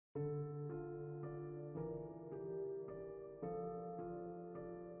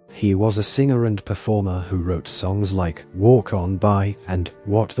He was a singer and performer who wrote songs like Walk On By and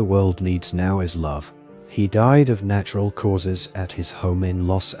What the World Needs Now Is Love. He died of natural causes at his home in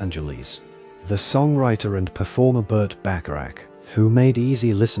Los Angeles. The songwriter and performer Burt Bacharach, who made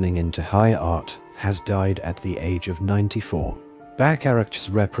easy listening into high art, has died at the age of 94.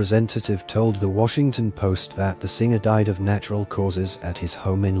 Bacharach's representative told the Washington Post that the singer died of natural causes at his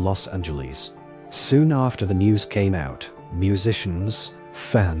home in Los Angeles. Soon after the news came out, musicians,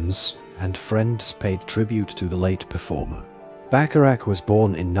 fans, and friends paid tribute to the late performer. Bacharach was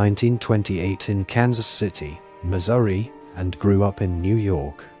born in 1928 in Kansas City, Missouri, and grew up in New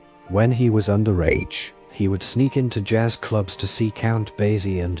York. When he was underage, he would sneak into jazz clubs to see Count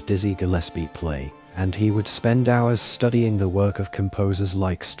Basie and Dizzy Gillespie play, and he would spend hours studying the work of composers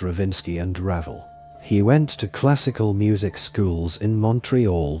like Stravinsky and Ravel. He went to classical music schools in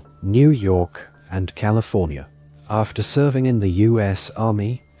Montreal, New York, and California. After serving in the U.S.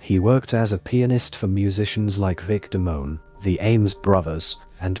 Army, he worked as a pianist for musicians like Vic Damone, the Ames brothers,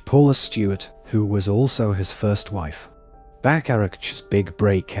 and Paula Stewart, who was also his first wife. Bacharach's big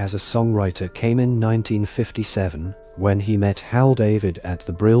break as a songwriter came in 1957, when he met Hal David at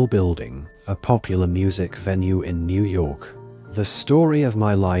the Brill Building, a popular music venue in New York. The Story of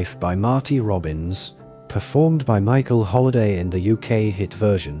My Life by Marty Robbins, performed by Michael Holiday in the UK hit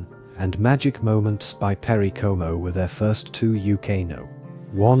version, and Magic Moments by Perry Como were their first two UK No.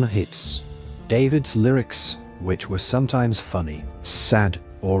 1 hits. David's lyrics, which were sometimes funny, sad,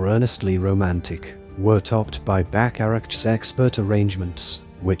 or earnestly romantic, were topped by Bacharach's expert arrangements,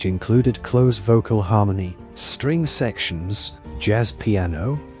 which included close vocal harmony, string sections, jazz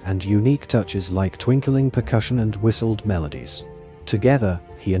piano, and unique touches like twinkling percussion and whistled melodies. Together,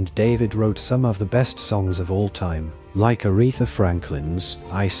 he and David wrote some of the best songs of all time, like Aretha Franklin's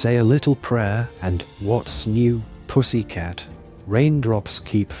I Say a Little Prayer and What's New, Pussycat. Raindrops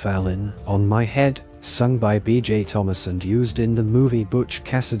Keep Fallin' on My Head, sung by B.J. Thomas and used in the movie Butch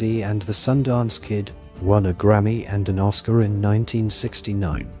Cassidy and the Sundance Kid, won a Grammy and an Oscar in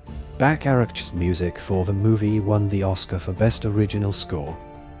 1969. Bacharach's music for the movie won the Oscar for Best Original Score.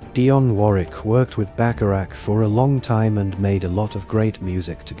 Dionne Warwick worked with Bacharach for a long time and made a lot of great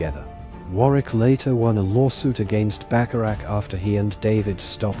music together. Warwick later won a lawsuit against Bacharach after he and David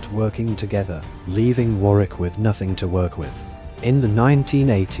stopped working together, leaving Warwick with nothing to work with. In the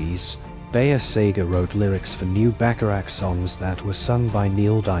 1980s, Bayer Sager wrote lyrics for new Bacharach songs that were sung by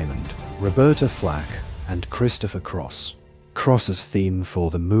Neil Diamond, Roberta Flack, and Christopher Cross. Cross's theme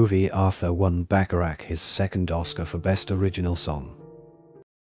for the movie Arthur won Bacharach his second Oscar for Best Original Song.